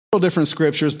Different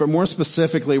scriptures, but more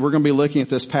specifically, we're going to be looking at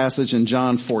this passage in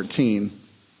John 14.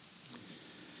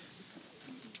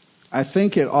 I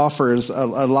think it offers a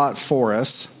lot for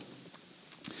us.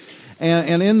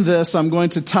 And in this, I'm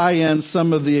going to tie in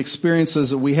some of the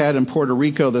experiences that we had in Puerto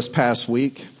Rico this past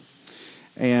week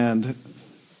and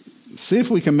see if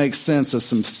we can make sense of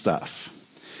some stuff.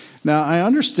 Now, I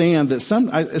understand that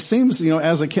it seems,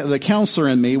 as the counselor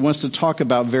in me wants to talk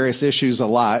about various issues a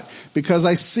lot because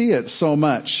I see it so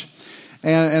much.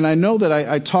 And I know that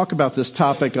I talk about this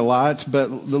topic a lot,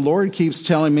 but the Lord keeps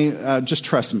telling me, just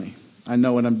trust me. I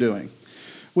know what I'm doing.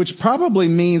 Which probably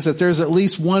means that there's at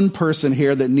least one person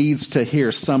here that needs to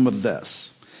hear some of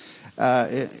this.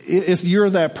 If you're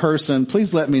that person,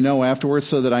 please let me know afterwards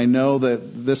so that I know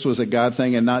that this was a God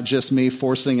thing and not just me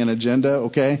forcing an agenda,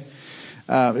 okay?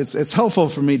 It's helpful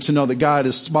for me to know that God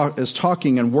is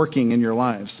talking and working in your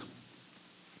lives.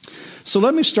 So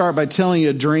let me start by telling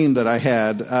you a dream that I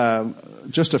had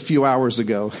just a few hours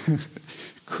ago.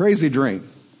 Crazy dream.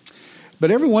 But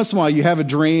every once in a while you have a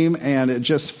dream and it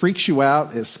just freaks you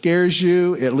out. It scares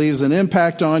you. It leaves an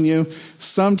impact on you.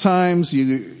 Sometimes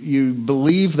you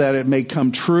believe that it may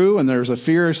come true and there's a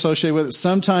fear associated with it.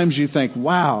 Sometimes you think,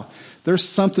 wow, there's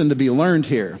something to be learned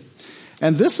here.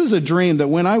 And this is a dream that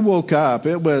when I woke up,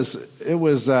 it was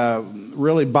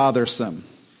really bothersome.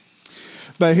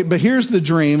 But here's the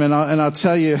dream, and I'll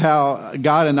tell you how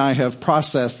God and I have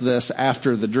processed this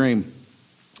after the dream.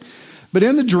 But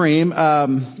in the dream,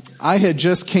 I had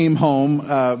just came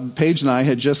home. Paige and I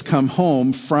had just come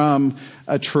home from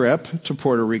a trip to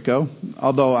Puerto Rico,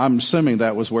 although I'm assuming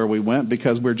that was where we went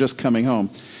because we're just coming home.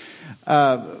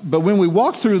 But when we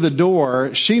walked through the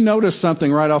door, she noticed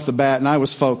something right off the bat, and I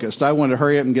was focused. I wanted to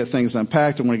hurry up and get things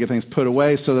unpacked. I wanted to get things put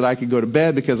away so that I could go to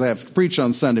bed because I have to preach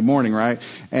on Sunday morning, right?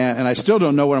 And I still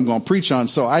don't know what I'm going to preach on,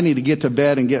 so I need to get to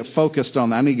bed and get focused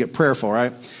on that. I need to get prayerful,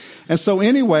 right? And so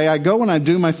anyway, I go and I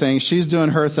do my thing. She's doing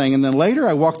her thing. And then later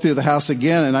I walk through the house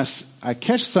again, and I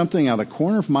catch something out of the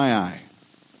corner of my eye.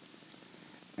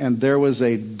 And there was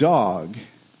a dog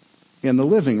in the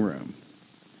living room.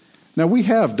 Now, we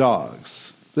have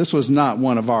dogs. This was not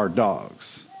one of our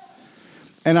dogs.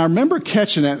 And I remember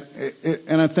catching it,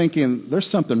 and I'm thinking, there's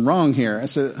something wrong here. I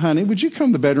said, honey, would you come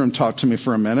to the bedroom and talk to me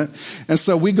for a minute? And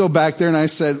so we go back there, and I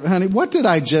said, honey, what did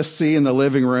I just see in the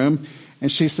living room? And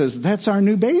she says, that's our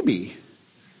new baby.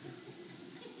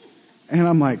 And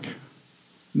I'm like,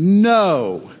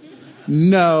 no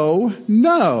more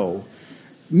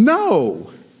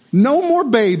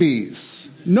babies.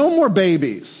 No more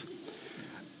babies.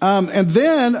 And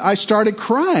then I started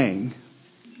crying,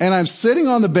 and I'm sitting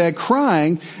on the bed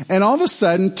crying, and all of a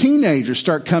sudden teenagers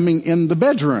start coming in the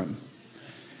bedroom.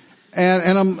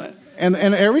 And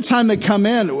every time they come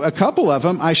in, a couple of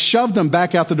them, I shoved them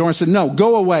back out the door and said, no,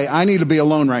 go away. I need to be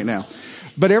alone right now.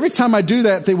 But every time I do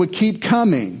that, they would keep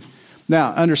coming.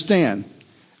 Now, understand,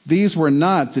 these were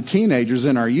not the teenagers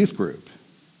in our youth group.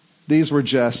 These were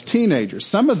just teenagers.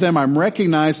 Some of them I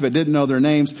recognized but didn't know their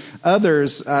names.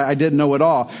 Others I didn't know at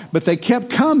all. But they kept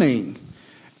coming.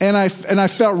 And I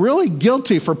felt really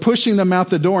guilty for pushing them out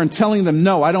the door and telling them,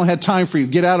 no, I don't have time for you.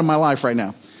 Get out of my life right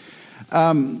now.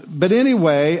 But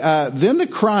anyway, then the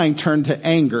crying turned to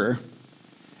anger.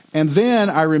 And then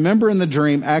I remember in the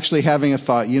dream actually having a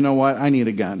thought, you know what? I need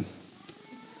a gun.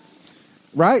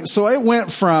 Right? So it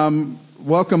went from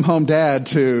welcome home dad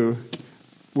to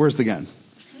where's the gun?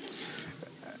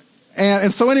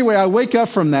 And so anyway, I wake up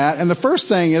from that. And the first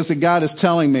thing is that God is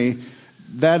telling me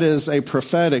that is a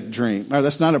prophetic dream. Or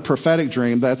that's not a prophetic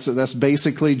dream. That's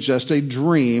basically just a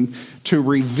dream to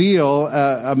reveal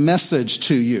a message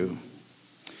to you.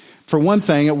 For one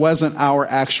thing, it wasn't our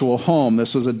actual home.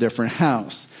 This was a different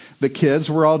house. The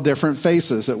kids were all different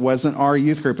faces. It wasn't our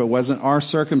youth group. It wasn't our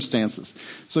circumstances.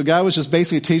 So God was just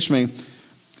basically teaching me,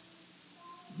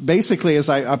 basically as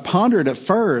I pondered at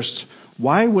first,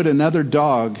 why would another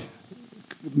dog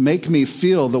make me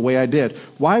feel the way I did?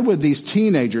 Why would these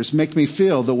teenagers make me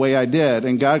feel the way I did?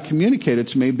 And God communicated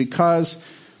to me, because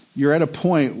you're at a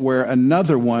point where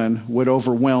another one would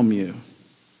overwhelm you.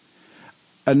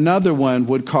 Another one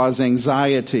would cause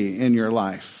anxiety in your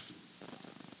life,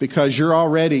 because you're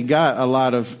already got a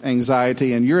lot of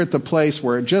anxiety, and you're at the place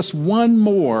where just one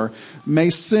more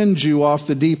may send you off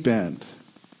the deep end.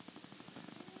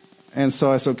 And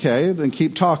so I said, okay, then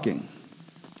keep talking.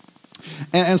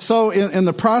 And so in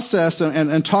the process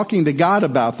and talking to God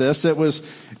about this, it was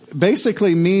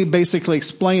basically me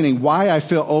explaining why I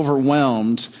feel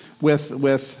overwhelmed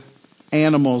with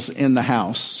animals in the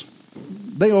house.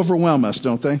 They overwhelm us,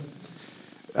 don't they?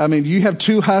 I mean, you have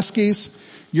two huskies.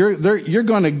 You're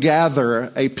going to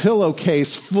gather a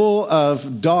pillowcase full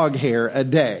of dog hair a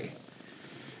day.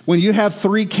 When you have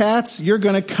 3 cats, you're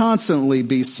going to constantly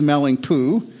be smelling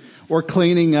poo or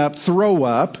cleaning up throw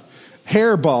up,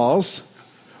 hairballs,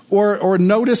 or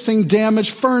noticing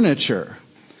damaged furniture.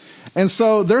 And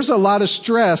so there's a lot of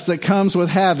stress that comes with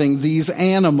having these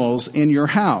animals in your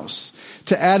house.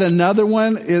 To add another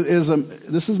one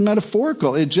this is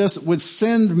metaphorical. It just would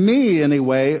send me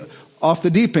anyway off the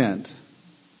deep end.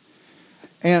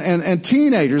 And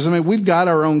teenagers, I mean, we've got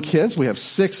our own kids. We have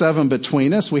 6 of them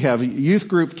between us. We have youth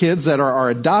group kids that are our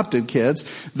adopted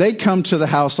kids. They come to the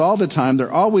house all the time.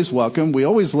 They're always welcome. We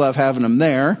always love having them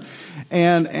there.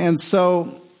 And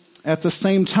so at the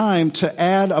same time, to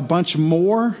add a bunch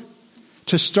more,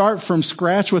 to start from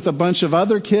scratch with a bunch of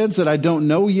other kids that I don't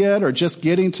know yet or just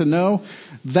getting to know,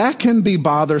 that can be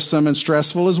bothersome and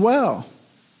stressful as well.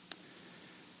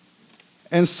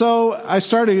 And so I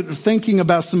started thinking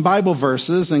about some Bible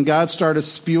verses, and God started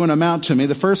spewing them out to me.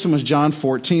 The first one was John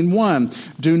 14:1.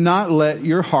 Do not let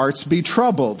your hearts be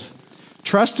troubled.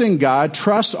 Trust in God,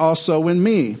 trust also in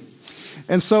me.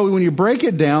 And so when you break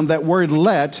it down, that word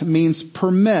let means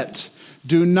permit.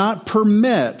 Do not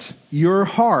permit your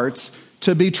hearts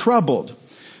to be troubled.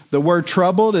 The word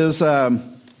troubled is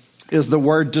the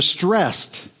word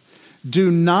distressed.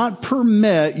 Do not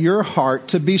permit your heart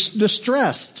to be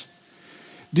distressed.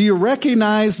 Do you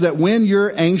recognize that when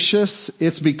you're anxious,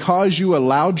 it's because you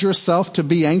allowed yourself to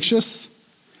be anxious?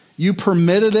 You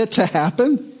permitted it to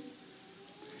happen?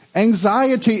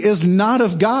 Anxiety is not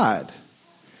of God.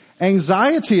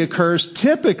 Anxiety occurs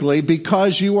typically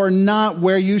because you are not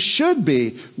where you should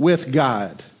be with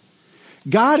God.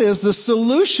 God is the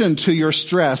solution to your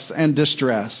stress and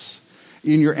distress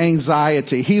in your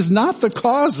anxiety. He's not the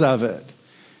cause of it.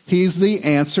 He's the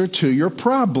answer to your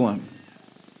problem.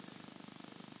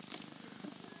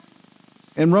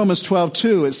 In Romans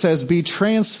 12:2, it says, be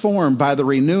transformed by the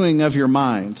renewing of your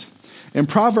mind. In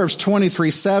Proverbs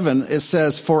 23:7, it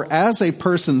says, for as a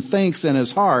person thinks in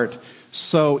his heart,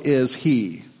 so is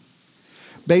he.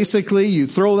 Basically, you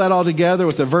throw that all together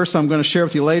with the verse I'm going to share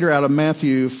with you later out of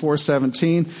Matthew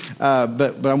 4:17,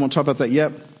 but I won't talk about that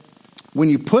yet. When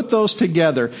you put those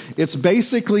together, it's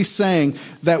basically saying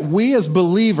that we as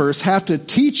believers have to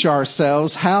teach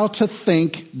ourselves how to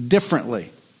think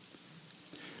differently.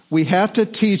 We have to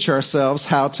teach ourselves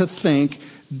how to think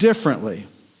differently.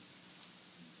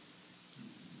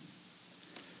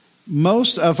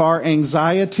 Most of our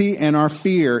anxiety and our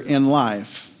fear in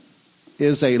life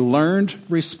is a learned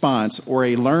response or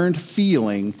a learned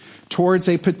feeling towards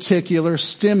a particular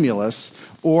stimulus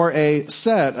or a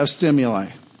set of stimuli.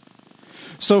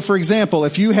 So, for example,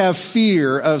 if you have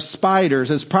fear of spiders,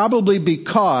 it's probably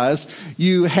because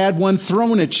you had one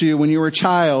thrown at you when you were a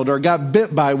child or got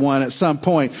bit by one at some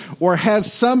point or had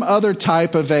some other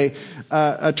type of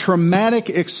a traumatic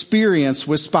experience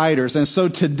with spiders. And so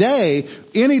today,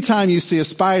 anytime you see a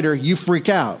spider, you freak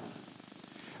out.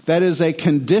 That is a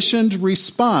conditioned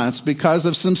response because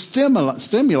of some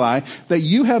stimuli that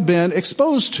you have been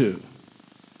exposed to.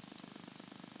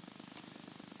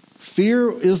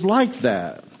 Fear is like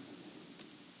that.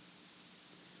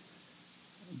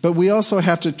 But we also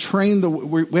have to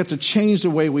we have to change the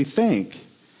way we think.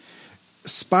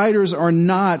 Spiders are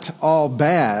not all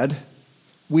bad.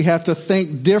 We have to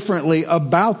think differently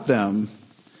about them.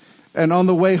 And on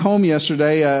the way home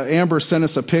yesterday, Amber sent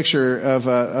us a picture of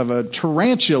a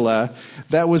tarantula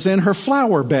that was in her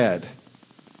flower bed.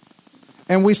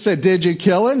 And we said, did you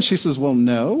kill it? And she says, well,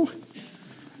 no.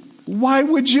 Why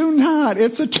would you not?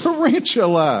 It's a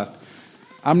tarantula.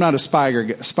 I'm not a spider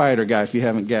guy, if you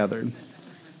haven't gathered.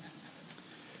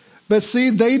 But see,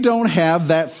 they don't have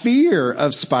that fear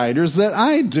of spiders that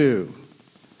I do.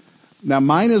 Now,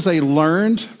 mine is a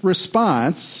learned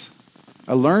response,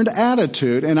 a learned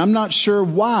attitude, and I'm not sure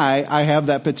why I have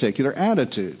that particular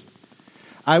attitude.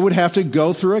 I would have to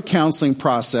go through a counseling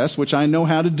process, which I know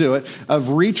how to do it, of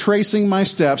retracing my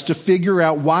steps to figure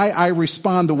out why I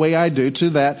respond the way I do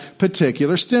to that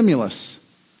particular stimulus.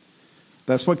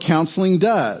 That's what counseling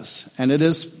does, and it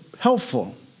is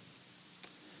helpful.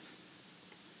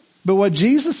 But what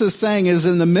Jesus is saying is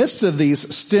in the midst of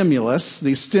these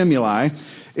stimuli,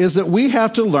 is that we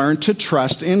have to learn to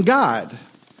trust in God.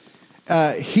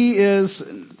 He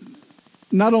is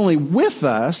not only with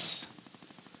us,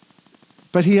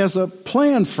 but he has a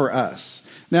plan for us.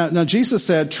 Now Jesus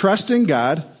said, trust in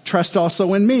God, trust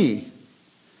also in me.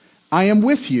 I am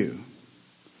with you.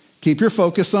 Keep your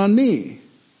focus on me.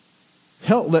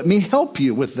 Let me help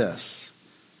you with this.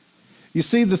 You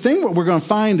see, the thing what we're going to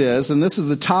find is, and this is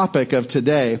the topic of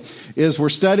today, is we're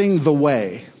studying the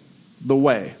way,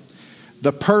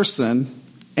 the person,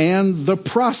 and the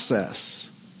process.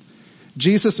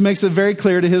 Jesus makes it very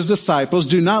clear to his disciples,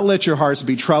 do not let your hearts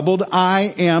be troubled.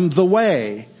 I am the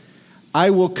way.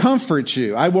 I will comfort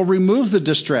you. I will remove the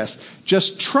distress.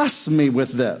 Just trust me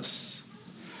with this.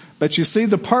 But you see,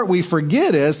 the part we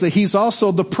forget is that he's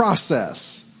also the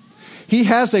process. He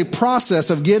has a process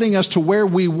of getting us to where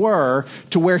we were,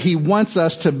 to where he wants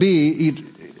us to be,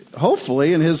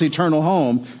 hopefully in his eternal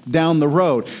home down the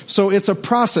road. So it's a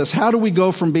process. How do we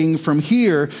go from being from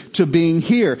here to being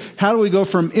here? How do we go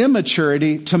from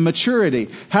immaturity to maturity?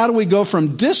 How do we go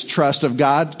from distrust of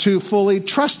God to fully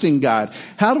trusting God?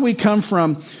 How do we come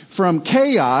from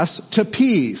chaos to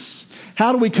peace?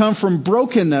 How do we come from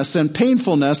brokenness and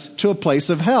painfulness to a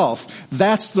place of health?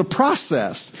 That's the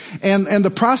process. And the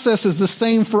process is the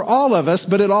same for all of us,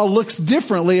 but it all looks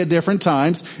differently at different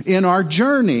times in our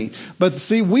journey. But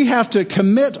see, we have to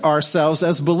commit ourselves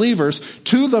as believers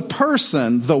to the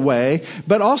person, the way,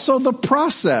 but also the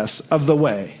process of the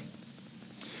way.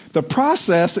 The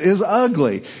process is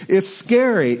ugly. It's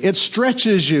scary. It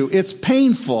stretches you. It's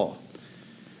painful.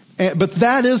 But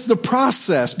that is the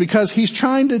process, because he's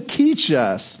trying to teach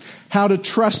us how to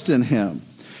trust in him,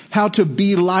 how to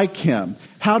be like him,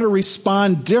 how to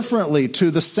respond differently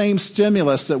to the same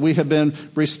stimulus that we have been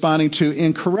responding to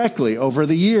incorrectly over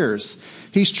the years.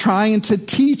 He's trying to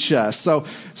teach us.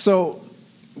 So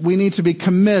we need to be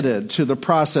committed to the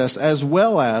process as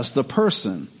well as the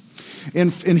person.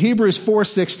 In Hebrews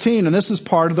 4:16, and this is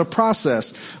part of the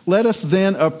process, let us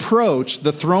then approach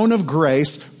the throne of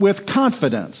grace with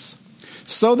confidence,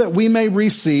 so that we may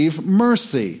receive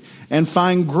mercy and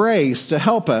find grace to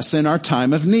help us in our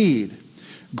time of need.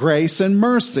 Grace and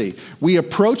mercy. We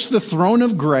approach the throne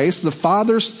of grace, the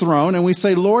Father's throne, and we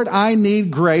say, Lord, I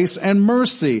need grace and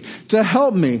mercy to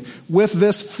help me with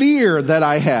this fear that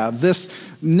I have, this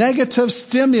negative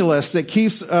stimulus that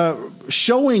keeps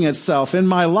showing itself in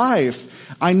my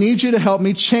life. I need you to help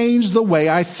me change the way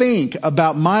I think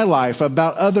about my life,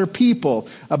 about other people,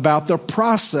 about the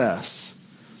process.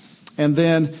 And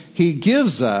then he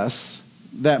gives us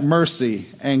that mercy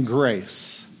and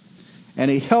grace.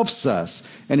 And he helps us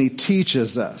and he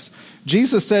teaches us.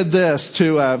 Jesus said this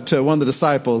to one of the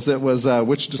disciples. It was,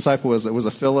 which disciple was it? Was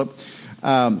it Philip?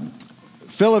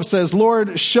 Philip says,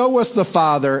 Lord, show us the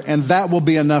Father, and that will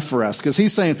be enough for us. Because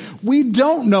he's saying, we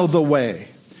don't know the way.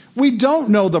 We don't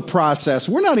know the process.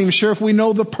 We're not even sure if we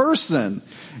know the person.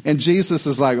 And Jesus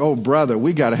is like, oh, brother,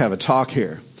 we got to have a talk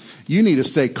here. You need to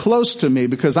stay close to me,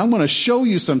 because I'm going to show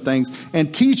you some things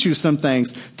and teach you some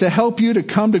things to help you to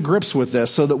come to grips with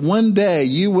this, so that one day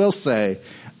you will say,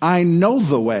 I know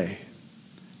the way,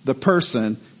 the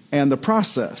person, and the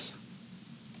process.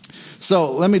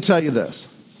 So let me tell you this.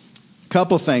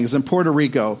 Couple things in Puerto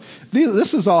Rico.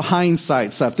 This is all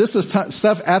hindsight stuff. This is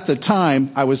stuff at the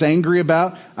time I was angry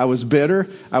about. I was bitter.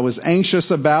 I was anxious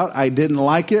about. I didn't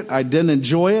like it. I didn't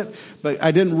enjoy it. But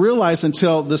I didn't realize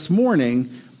until this morning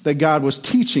that God was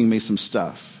teaching me some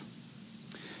stuff.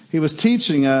 He was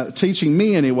teaching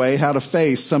me anyway how to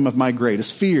face some of my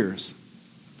greatest fears.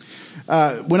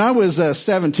 When I was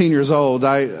 17 years old,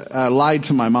 I lied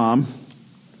to my mom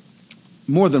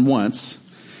more than once.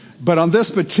 But on this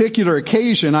particular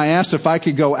occasion, I asked if I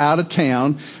could go out of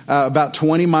town, about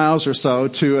 20 miles or so,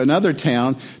 to another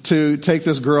town to take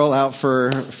this girl out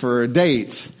for a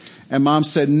date. And Mom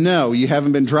said, no, you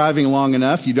haven't been driving long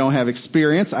enough. You don't have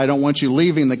experience. I don't want you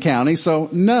leaving the county, so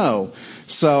no.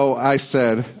 So I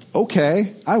said,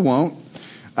 okay, I won't.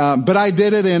 But I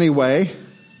did it anyway.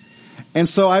 And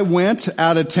so I went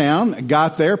out of town,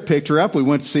 got there, picked her up. We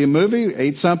went to see a movie,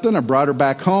 ate something. I brought her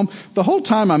back home. The whole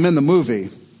time I'm in the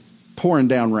movie, pouring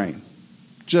down rain,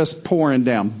 just pouring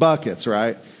down buckets,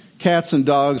 right? Cats and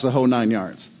dogs, the whole 9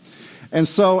 yards. And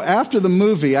so after the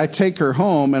movie, I take her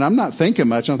home, and I'm not thinking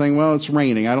much. I'm thinking, well, it's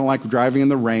raining. I don't like driving in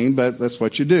the rain, but that's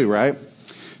what you do, right?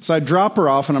 So I drop her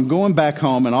off, and I'm going back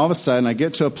home, and all of a sudden I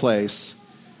get to a place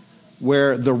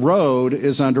where the road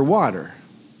is underwater.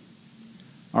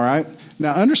 All right?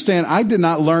 Now understand, I did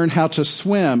not learn how to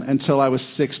swim until I was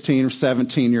 16 or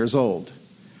 17 years old.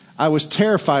 I was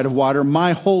terrified of water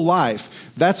my whole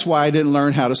life. That's why I didn't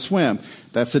learn how to swim.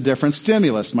 That's a different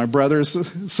stimulus. My brothers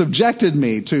subjected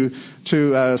me to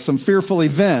some fearful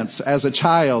events as a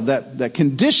child that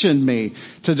conditioned me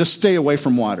to just stay away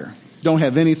from water. Don't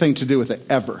have anything to do with it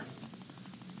ever.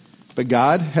 But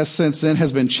God has since then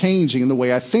has been changing the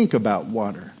way I think about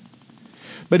water.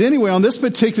 But anyway, on this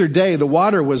particular day, the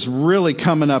water was really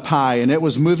coming up high, and it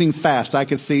was moving fast. I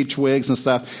could see twigs and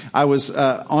stuff. I was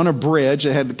on a bridge.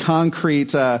 It had the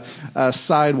concrete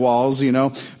sidewalls, you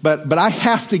know. But I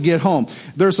have to get home.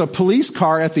 There's a police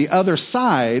car at the other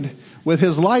side with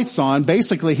his lights on.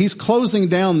 Basically, he's closing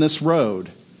down this road.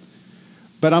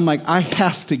 But I'm like, I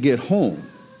have to get home.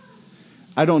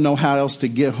 I don't know how else to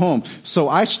get home. So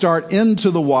I start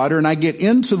into the water, and I get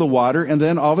into the water, and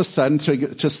then all of a sudden,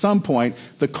 to some point,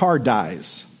 the car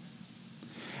dies.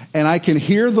 And I can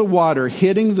hear the water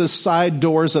hitting the side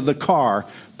doors of the car,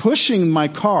 pushing my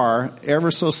car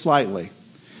ever so slightly.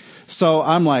 So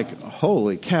I'm like,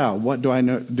 holy cow, what do I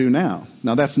do now?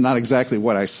 Now, that's not exactly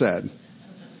what I said.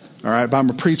 All right, but I'm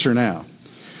a preacher now.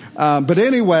 But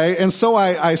anyway, and so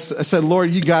I said,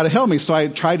 Lord, you got to help me. So I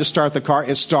tried to start the car.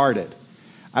 It started.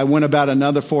 I went about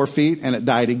another 4 feet, and it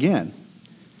died again.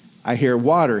 I hear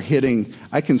water hitting.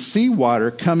 I can see water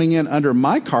coming in under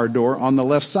my car door on the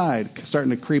left side, starting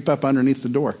to creep up underneath the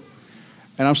door.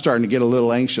 And I'm starting to get a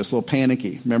little anxious, a little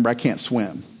panicky. Remember, I can't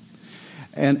swim.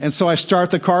 And so I start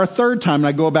the car a third time, and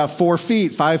I go about 4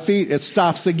 feet, 5 feet. It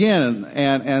stops again.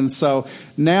 And so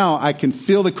now I can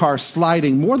feel the car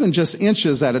sliding more than just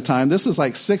inches at a time. This is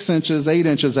like 6 inches, 8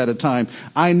 inches at a time.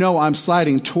 I know I'm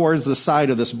sliding towards the side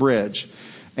of this bridge.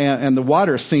 And the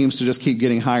water seems to just keep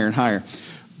getting higher and higher.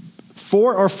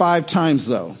 4 or 5 times,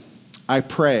 though, I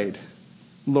prayed,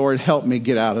 Lord, help me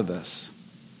get out of this.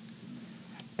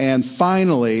 And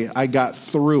finally, I got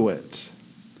through it.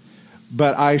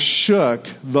 But I shook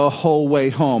the whole way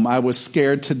home. I was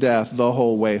scared to death the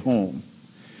whole way home.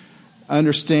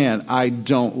 Understand, I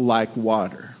don't like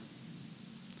water.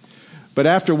 But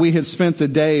after we had spent the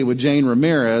day with Jane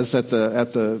Ramirez at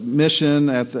the mission,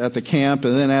 at the camp,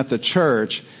 and then at the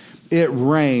church, it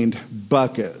rained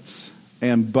buckets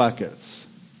and buckets.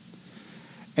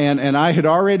 And I had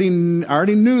already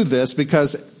knew this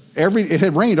because it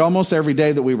had rained almost every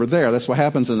day that we were there. That's what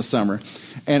happens in the summer.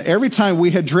 And every time we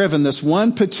had driven this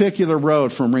one particular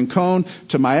road from Rincon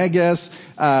to Mayaguez,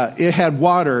 it had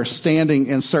water standing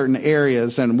in certain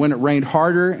areas. And when it rained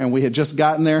harder and we had just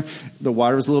gotten there, the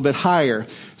water was a little bit higher.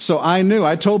 So I knew,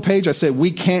 I told Paige, I said,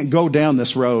 we can't go down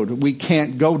this road. We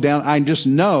can't go down. I just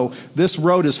know this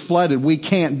road is flooded. We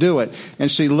can't do it.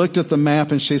 And she looked at the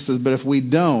map and she says, but if we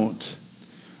don't,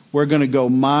 we're going to go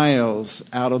miles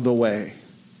out of the way.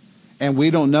 And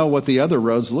we don't know what the other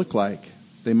roads look like.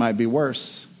 They might be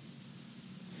worse.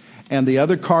 And the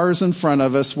other cars in front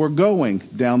of us were going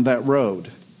down that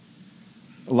road.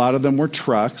 A lot of them were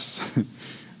trucks,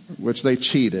 which they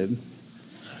cheated.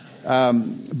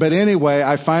 But anyway,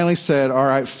 I finally said, all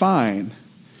right, fine.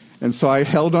 And so I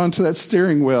held onto that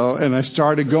steering wheel and I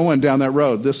started going down that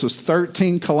road. This was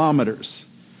 13 kilometers,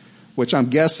 which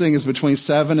I'm guessing is between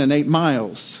 7 and 8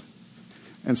 miles.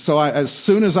 And so as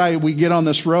soon as we get on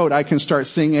this road, I can start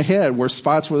seeing ahead where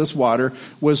spots where this water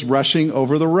was rushing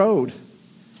over the road.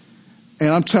 And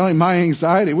I'm telling you, my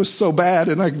anxiety was so bad,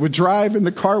 and I would drive and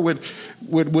the car would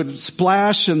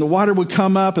splash and the water would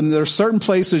come up. And there are certain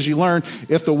places you learn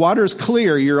if the water is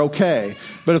clear, you're okay.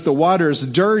 But if the water is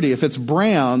dirty, if it's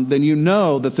brown, then you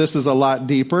know that this is a lot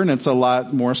deeper and it's a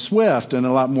lot more swift and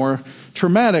a lot more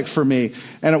traumatic for me.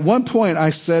 And at one point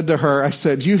I said to her, I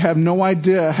said, you have no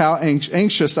idea how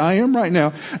anxious I am right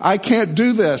now. I can't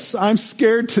do this. I'm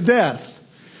scared to death.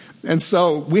 And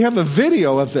so we have a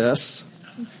video of this.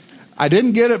 I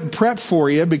didn't get it prepped for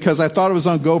you because I thought it was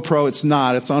on GoPro. It's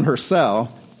not. It's on her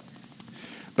cell.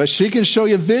 But she can show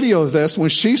you a video of this when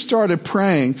she started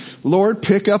praying, Lord,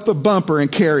 pick up the bumper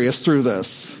and carry us through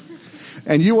this.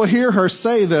 And you will hear her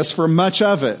say this for much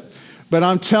of it. But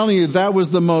I'm telling you, that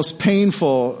was the most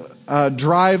painful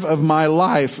drive of my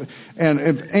life, and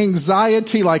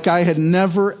anxiety like I had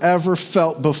never, ever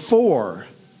felt before.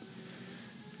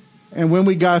 And when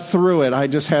we got through it, I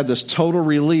just had this total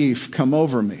relief come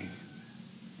over me.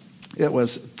 It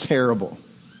was terrible.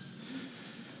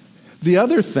 The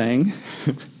other thing,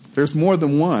 there's more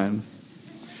than one.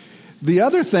 The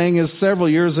other thing is several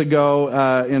years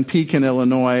ago in Pekin,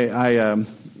 Illinois,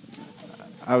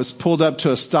 I was pulled up to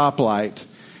a stoplight,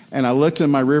 and I looked in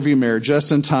my rearview mirror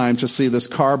just in time to see this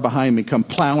car behind me come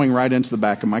plowing right into the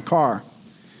back of my car.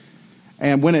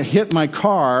 And when it hit my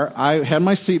car, I had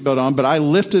my seatbelt on, but I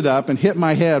lifted up and hit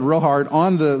my head real hard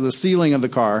on the ceiling of the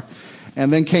car,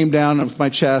 and then came down with my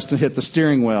chest and hit the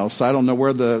steering wheel. So I don't know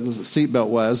where the seatbelt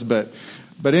was, but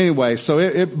anyway, so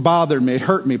it bothered me. It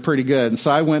hurt me pretty good. And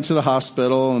so I went to the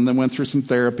hospital and then went through some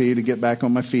therapy to get back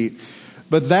on my feet.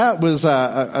 But that was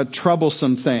a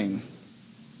troublesome thing.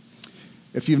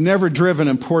 If you've never driven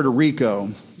in Puerto Rico,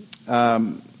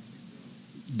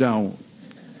 don't.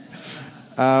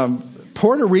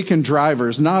 Puerto Rican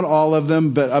drivers, not all of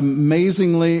them, but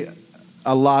amazingly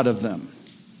a lot of them,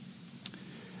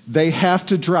 they have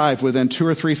to drive within 2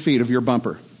 or 3 feet of your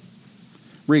bumper.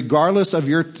 Regardless of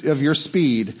your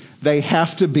speed, they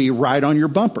have to be right on your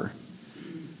bumper.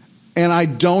 And I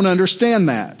don't understand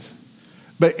that.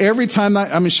 But every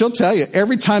time she'll tell you,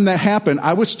 every time that happened,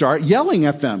 I would start yelling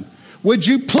at them. Would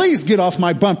you please get off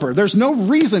my bumper? There's no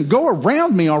reason. Go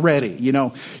around me already,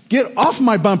 Get off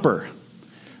my bumper.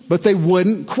 But they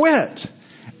wouldn't quit.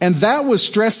 And that was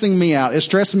stressing me out. It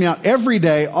stressed me out every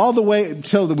day, all the way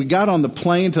until we got on the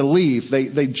plane to leave.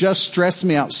 They just stressed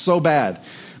me out so bad.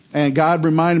 And God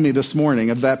reminded me this morning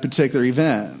of that particular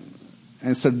event.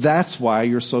 And said, that's why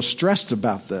you're so stressed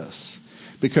about this.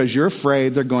 Because you're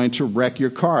afraid they're going to wreck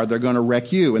your car. They're going to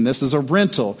wreck you. And this is a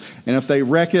rental. And if they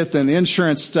wreck it, then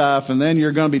insurance stuff. And then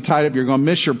you're going to be tied up. You're going to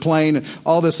miss your plane. And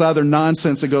all this other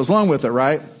nonsense that goes along with it,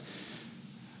 right?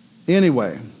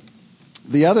 Anyway,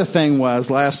 the other thing was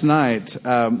last night,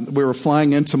 we were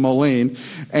flying into Moline.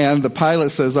 And the pilot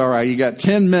says, all right, you got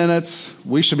 10 minutes.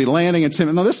 We should be landing in 10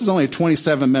 minutes. No, this is only a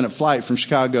 27-minute flight from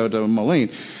Chicago to Moline.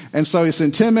 And so he said,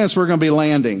 in 10 minutes, we're going to be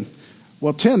landing.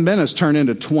 Well, 10 minutes turned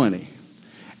into 20.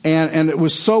 And it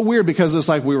was so weird because it's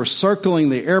like we were circling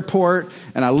the airport,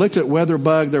 and I looked at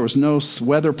WeatherBug. There was no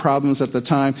weather problems at the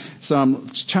time. So I'm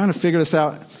trying to figure this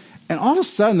out. And all of a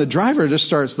sudden, the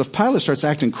pilot starts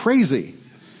acting crazy.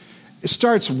 It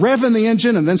starts revving the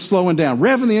engine and then slowing down,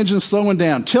 revving the engine, slowing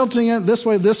down, tilting it this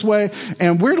way.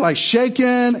 And we're like shaking.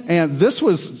 And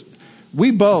we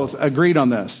both agreed on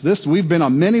this. We've been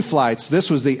on many flights.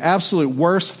 This was the absolute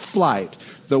worst flight.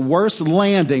 The worst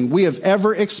landing we have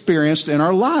ever experienced in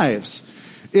our lives.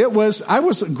 I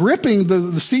was gripping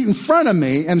the seat in front of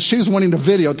me, and she was wanting to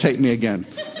videotape me again.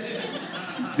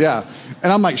 Yeah.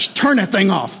 And I'm like, turn that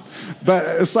thing off. But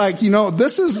it's like,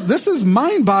 this is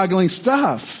mind-boggling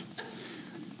stuff.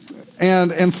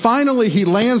 And finally he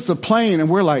lands the plane, and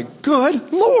we're like,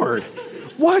 good Lord,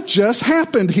 what just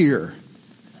happened here?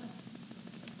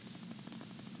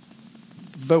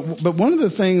 But one of the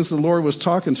things the Lord was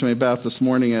talking to me about this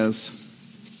morning is,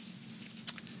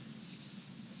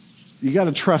 you got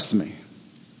to trust me.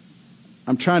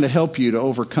 I'm trying to help you to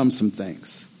overcome some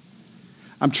things.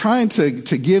 I'm trying to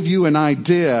give you an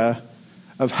idea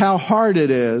of how hard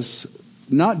it is,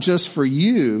 not just for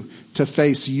you to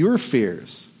face your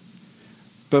fears,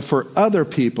 but for other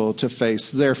people to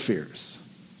face their fears.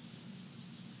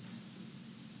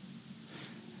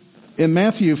 In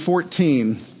Matthew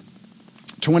 14,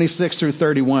 26 through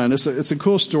 31. It's a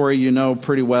cool story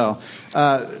pretty well.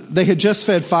 They had just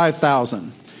fed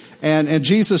 5,000. And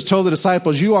Jesus told the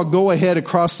disciples, you all go ahead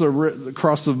across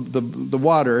the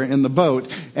water in the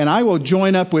boat, and I will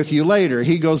join up with you later.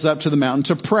 He goes up to the mountain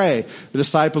to pray. The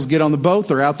disciples get on the boat.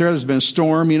 They're out there. There's been a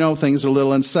storm. Things are a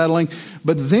little unsettling.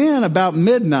 But then about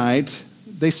midnight,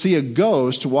 they see a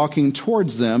ghost walking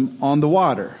towards them on the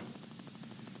water.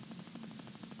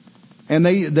 And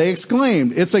they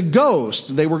exclaimed, it's a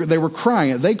ghost. They were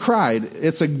crying. They cried,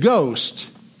 it's a ghost.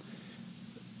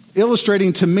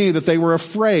 Illustrating to me that they were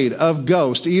afraid of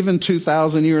ghosts. Even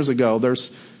 2,000 years ago,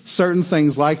 there's certain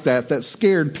things like that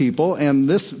scared people. And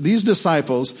these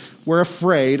disciples were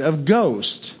afraid of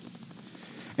ghosts.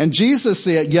 And Jesus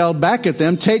yelled back at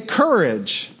them, take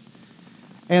courage.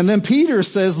 And then Peter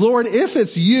says, Lord, if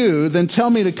it's you, then tell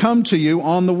me to come to you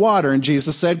on the water. And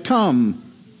Jesus said, come.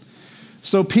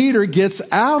 So Peter gets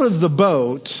out of the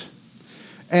boat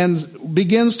and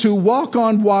begins to walk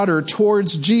on water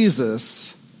towards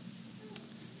Jesus.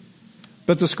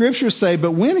 But the scriptures say,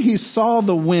 but when he saw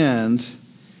the wind,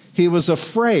 he was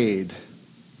afraid,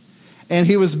 and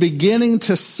he was beginning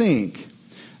to sink.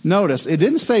 Notice, it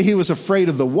didn't say he was afraid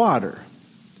of the water.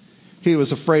 He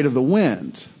was afraid of the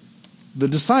wind. The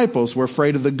disciples were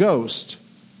afraid of the ghost.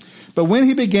 But when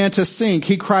he began to sink,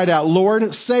 he cried out,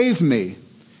 Lord, save me.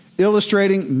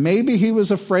 Illustrating maybe he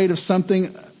was afraid of something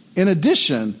in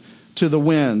addition to the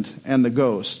wind and the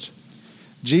ghost.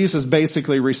 Jesus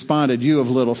basically responded, you of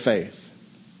little faith.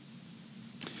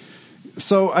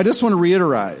 So I just want to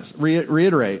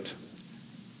reiterate.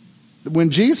 When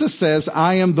Jesus says,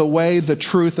 I am the way, the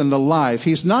truth, and the life,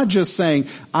 he's not just saying,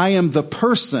 I am the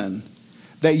person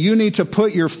that you need to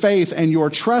put your faith and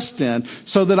your trust in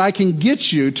so that I can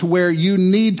get you to where you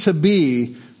need to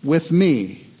be with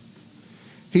me.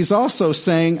 He's also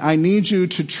saying, I need you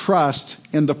to trust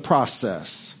in the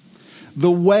process.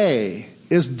 The way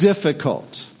is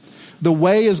difficult. The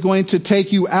way is going to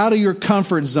take you out of your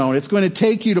comfort zone. It's going to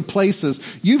take you to places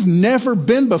you've never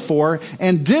been before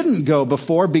and didn't go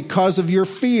before because of your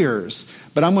fears.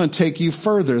 But I'm going to take you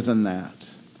further than that.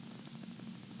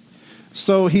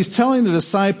 So he's telling the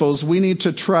disciples we need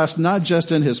to trust not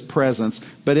just in his presence,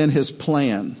 but in his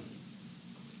plan.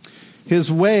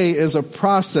 His way is a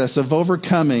process of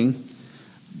overcoming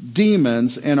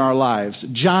demons in our lives,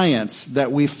 giants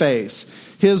that we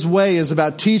face. His way is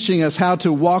about teaching us how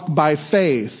to walk by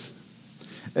faith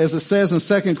As it says in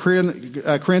 2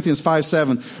 Corinthians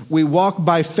 5:7, we walk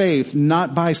by faith,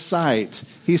 not by sight.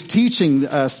 He's teaching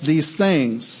us these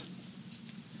things.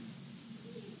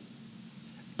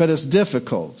 But it's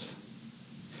difficult.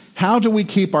 How do we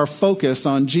keep our focus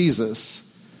on Jesus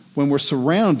when we're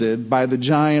surrounded by the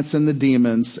giants and the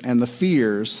demons and the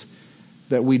fears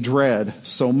that we dread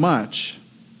so much?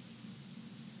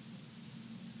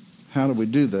 How do we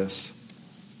do this?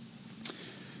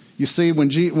 You see,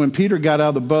 when Peter got out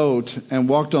of the boat and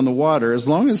walked on the water, as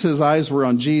long as his eyes were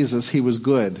on Jesus, he was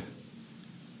good.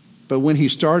 But when he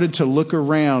started to look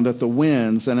around at the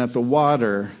winds and at the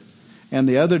water and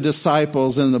the other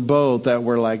disciples in the boat that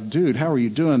were like, dude, how are you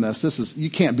doing this?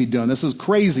 You can't be doing this. This is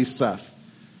crazy stuff.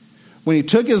 When he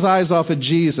took his eyes off of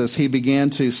Jesus, he began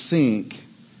to sink,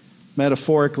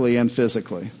 metaphorically and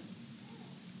physically.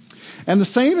 And the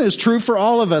same is true for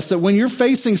all of us, that when you're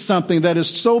facing something that is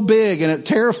so big and it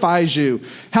terrifies you,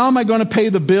 how am I going to pay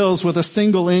the bills with a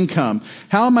single income?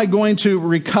 How am I going to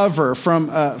recover from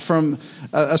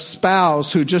a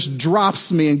spouse who just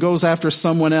drops me and goes after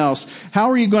someone else? How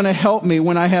are you going to help me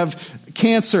when I have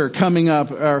cancer coming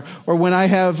up or when I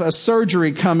have a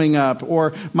surgery coming up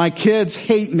or my kids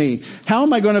hate me? How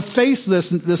am I going to face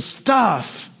this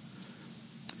stuff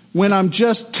when I'm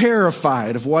just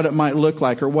terrified of what it might look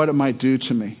like or what it might do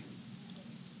to me?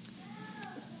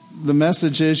 The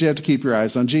message is you have to keep your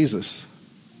eyes on Jesus.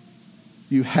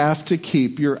 You have to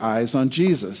keep your eyes on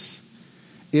Jesus.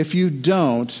 If you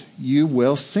don't, you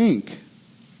will sink.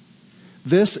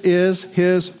 This is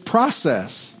his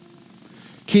process.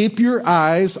 Keep your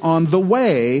eyes on the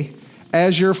way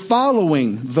as you're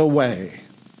following the way,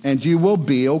 and you will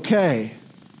be okay.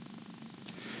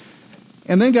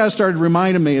 And then God started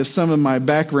reminding me of some of my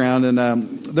background. And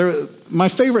my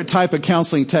favorite type of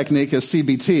counseling technique is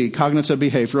CBT, cognitive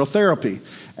behavioral therapy.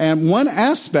 And one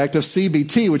aspect of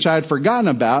CBT, which I had forgotten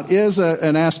about, is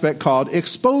an aspect called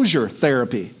exposure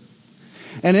therapy.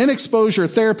 And in exposure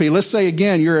therapy, let's say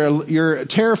again, you're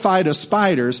terrified of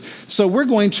spiders. So we're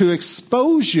going to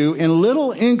expose you in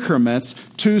little increments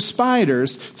to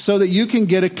spiders so that you can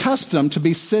get accustomed to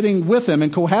be sitting with them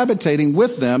and cohabitating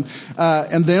with them.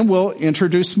 And then we'll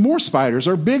introduce more spiders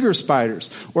or bigger spiders,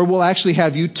 or we'll actually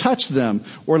have you touch them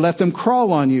or let them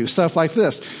crawl on you, stuff like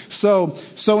this. So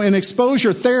in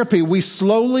exposure therapy, we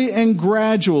slowly and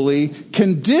gradually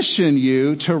condition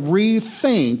you to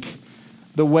rethink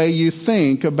the way you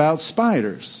think about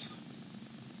spiders.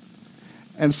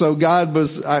 And so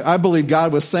I believe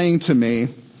God was saying to me,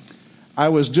 I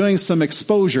was doing some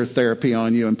exposure therapy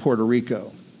on you in Puerto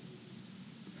Rico.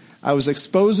 I was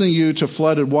exposing you to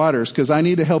flooded waters because I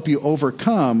need to help you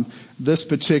overcome this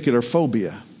particular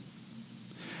phobia.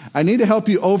 I need to help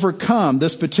you overcome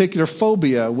this particular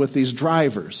phobia with these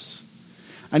drivers.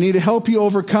 I need to help you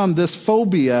overcome this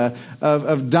phobia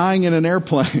of dying in an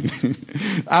airplane.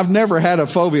 I've never had a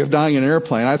phobia of dying in an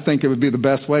airplane. I think it would be the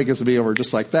best way because it'd be over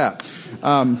just like that.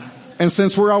 And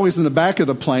since we're always in the back of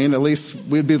the plane, at least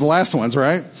we'd be the last ones,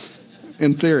 right?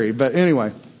 In theory. But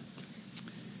anyway,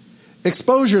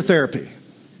 exposure therapy.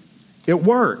 It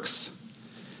works.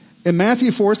 In Matthew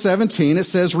 4:17, it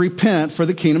says, repent, for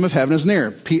the kingdom of heaven is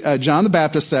near. John the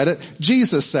Baptist said it.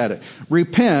 Jesus said it.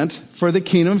 Repent, for the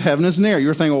kingdom of heaven is near.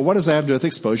 You're thinking, well, what does that have to do with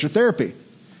exposure therapy?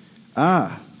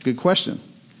 Good question.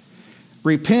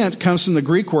 Repent comes from the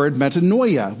Greek word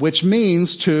metanoia, which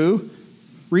means to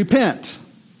repent.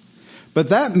 But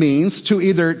that means to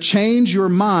either change your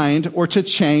mind or to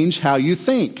change how you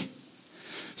think.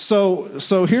 So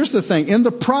here's the thing. In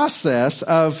the process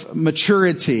of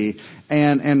maturity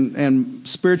and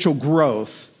spiritual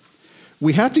growth,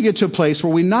 we have to get to a place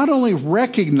where we not only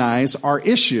recognize our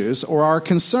issues or our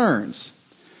concerns.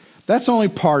 That's only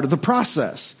part of the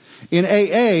process. In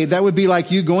AA, that would be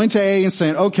like you going to AA and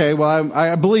saying, okay, well,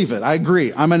 I believe it. I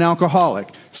agree. I'm an alcoholic.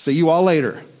 See you all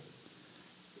later.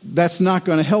 That's not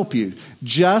going to help you.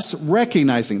 Just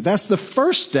recognizing. That's the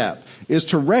first step, is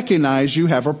to recognize you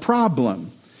have a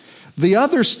problem. The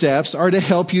other steps are to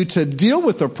help you to deal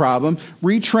with the problem,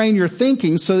 retrain your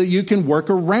thinking so that you can work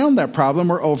around that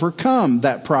problem or overcome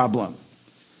that problem.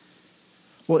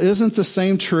 Well, isn't the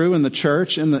same true in the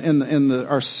church, in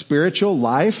our spiritual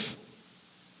life?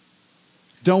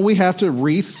 Don't we have to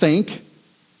rethink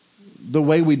the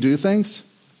way we do things?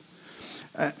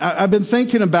 I've been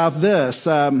thinking about this.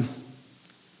 I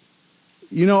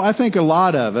think a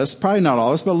lot of us, probably not all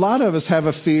of us, but a lot of us have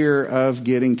a fear of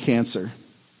getting cancer.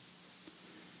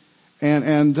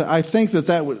 And I think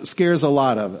that scares a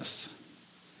lot of us.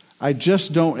 I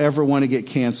just don't ever want to get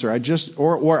cancer.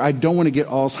 Or I don't want to get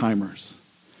Alzheimer's.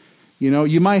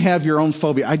 You might have your own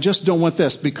phobia. I just don't want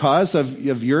this. Because of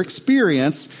your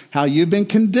experience, how you've been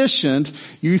conditioned,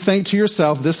 you think to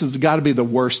yourself, this has got to be the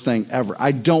worst thing ever.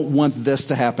 I don't want this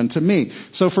to happen to me.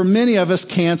 So for many of us,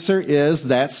 cancer is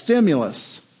that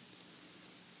stimulus.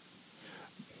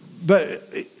 But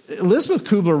Elizabeth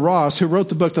Kubler-Ross, who wrote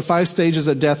the book, The 5 Stages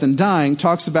of Death and Dying,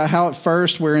 talks about how at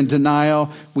first we're in denial,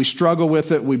 we struggle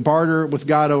with it, we barter with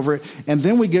God over it, and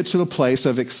then we get to the place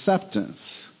of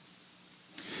acceptance.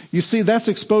 You see, that's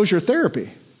exposure therapy.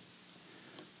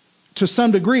 To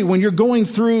some degree, when you're going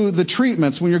through the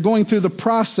treatments, when you're going through the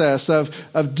process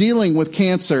of dealing with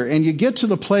cancer, and you get to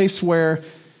the place where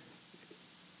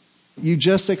you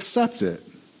just accept it.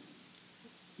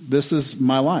 This is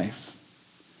my life.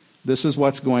 This is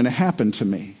what's going to happen to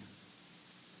me.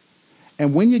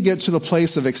 And when you get to the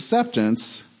place of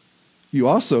acceptance, you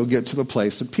also get to the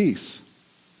place of peace,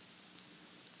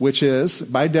 which is,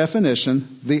 by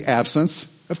definition, the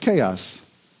absence of chaos,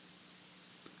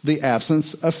 the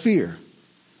absence of fear.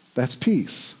 That's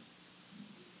peace.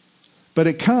 But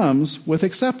it comes with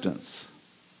acceptance.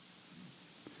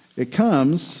 It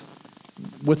comes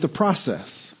with the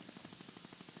process.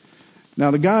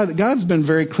 Now, God's been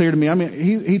very clear to me. I mean,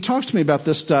 he talks to me about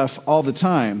this stuff all the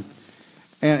time.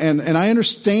 And I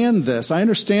understand this. I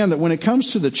understand that when it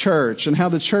comes to the church and how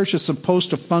the church is supposed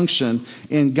to function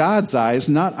in God's eyes,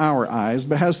 not our eyes,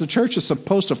 but how the church is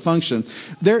supposed to function,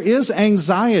 there is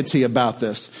anxiety about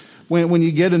this. When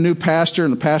you get a new pastor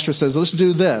and the pastor says, let's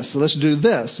do this, let's do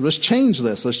this, let's change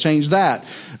this, let's change that.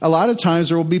 A lot of times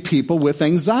there will be people with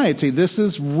anxiety. This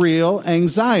is real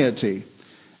anxiety.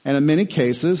 And in many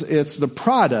cases, it's the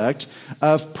product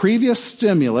of previous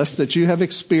stimulus that you have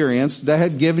experienced that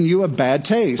had given you a bad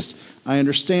taste. I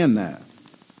understand that.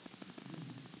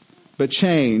 But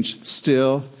change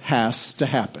still has to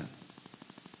happen.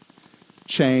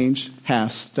 Change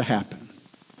has to happen.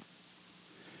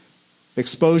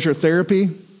 Exposure therapy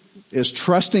is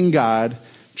trusting God,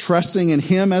 trusting in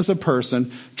Him as a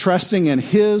person, trusting in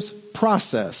His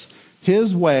process,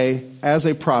 His way as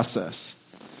a process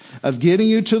of getting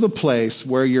you to the place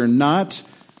where you're not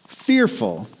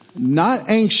fearful, not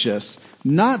anxious,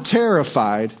 not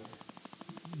terrified,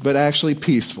 but actually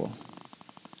peaceful.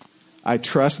 I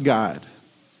trust God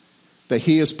that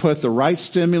He has put the right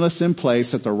stimulus in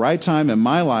place at the right time in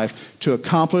my life to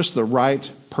accomplish the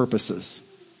right purposes,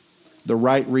 the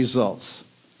right results.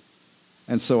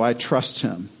 And so I trust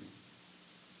Him.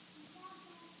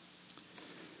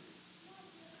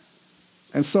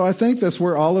 And so I think that's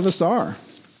where all of us are.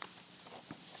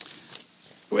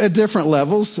 At different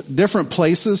levels, different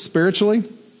places spiritually,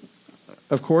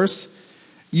 of course.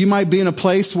 You might be in a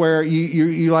place where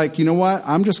you're like, you know what?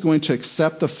 I'm just going to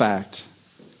accept the fact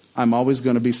I'm always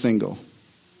going to be single.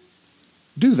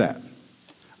 Do that.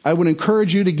 I would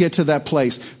encourage you to get to that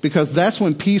place, because that's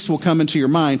when peace will come into your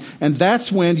mind, and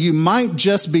that's when you might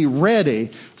just be ready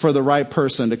for the right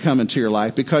person to come into your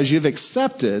life, because you've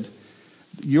accepted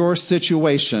your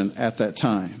situation at that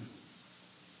time.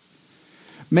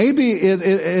 Maybe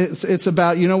it's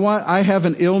about, you know what, I have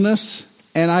an illness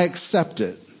and I accept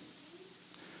it.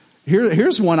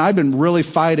 Here's one I've been really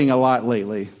fighting a lot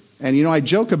lately. And I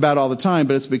joke about it all the time,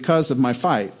 but it's because of my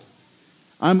fight.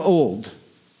 I'm old.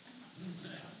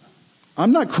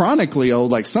 I'm not chronically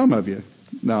old like some of you.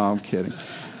 No, I'm kidding.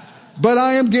 But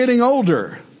I am getting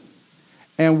older.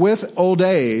 And with old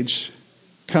age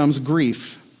comes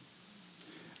grief,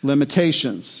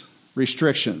 limitations,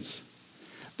 restrictions.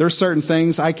 There's certain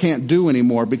things I can't do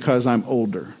anymore because I'm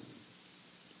older.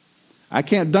 I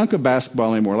can't dunk a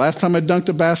basketball anymore. Last time I dunked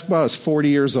a basketball, I was 40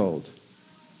 years old.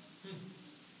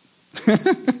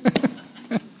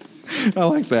 I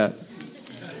like that.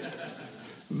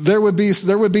 There would be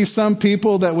some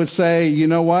people that would say, you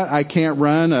know what, I can't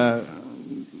run a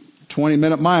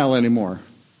 20-minute mile anymore.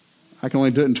 I can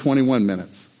only do it in 21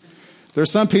 minutes.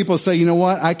 There's some people say, you know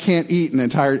what, I can't eat an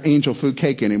entire angel food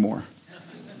cake anymore.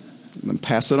 And then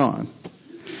pass it on.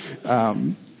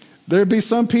 There'd be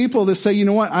some people that say, you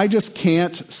know what, I just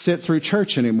can't sit through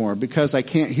church anymore because I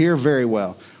can't hear very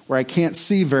well, or I can't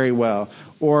see very well,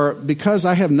 or because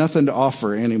I have nothing to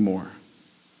offer anymore.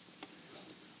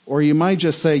 Or you might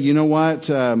just say, you know what,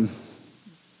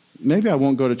 maybe I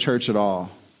won't go to church at all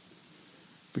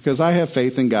because I have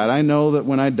faith in God. I know that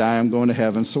when I die, I'm going to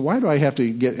heaven. So why do I have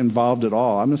to get involved at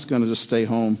all? I'm just going to just stay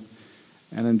home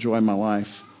and enjoy my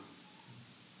life.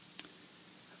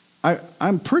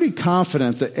 I'm pretty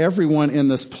confident that everyone in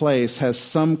this place has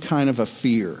some kind of a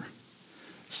fear,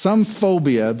 some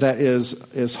phobia that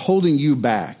is holding you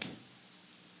back.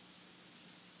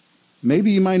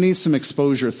 Maybe you might need some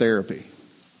exposure therapy.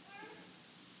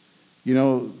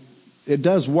 It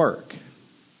does work.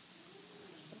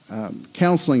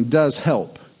 counseling does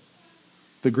help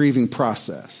the grieving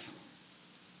process.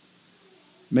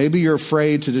 Maybe you're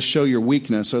afraid to just show your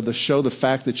weakness or to show the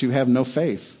fact that you have no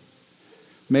faith.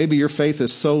 Maybe your faith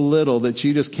is so little that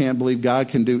you just can't believe God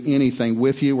can do anything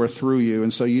with you or through you,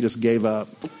 and so you just gave up.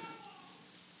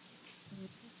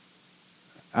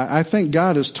 I think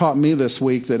God has taught me this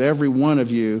week that every one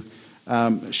of you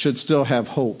should still have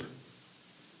hope,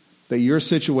 that your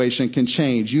situation can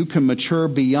change. You can mature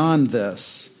beyond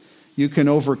this. You can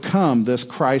overcome this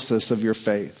crisis of your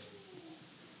faith.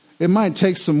 It might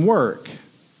take some work,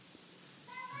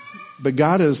 but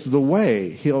God is the way.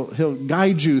 He'll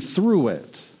guide you through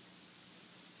it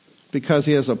because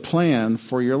He has a plan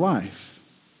for your life.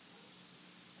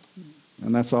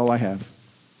 And that's all I have.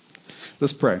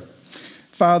 Let's pray.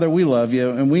 Father, we love you,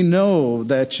 and we know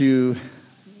that you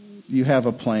have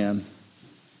a plan.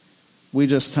 We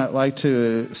just like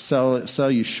to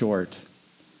sell you short.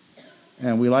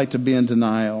 And we like to be in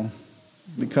denial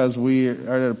because we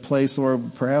are at a place where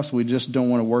perhaps we just don't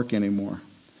want to work anymore.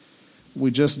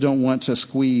 We just don't want to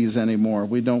squeeze anymore.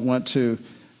 We don't want to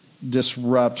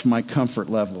disrupt my comfort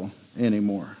level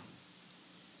anymore.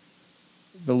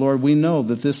 But Lord, we know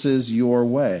that this is your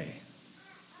way.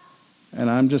 And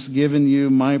I'm just giving you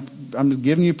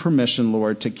permission,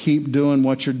 Lord, to keep doing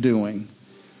what you're doing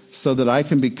so that I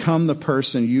can become the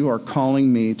person you are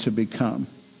calling me to become.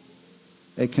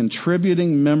 A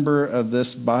contributing member of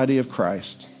this body of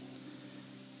Christ.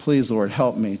 Please, Lord,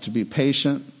 help me to be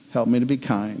patient. Help me to be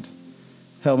kind.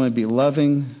 Help me to be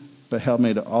loving, but help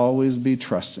me to always be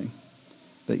trusting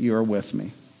that you are with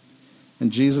me. In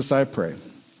Jesus I pray.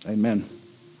 Amen.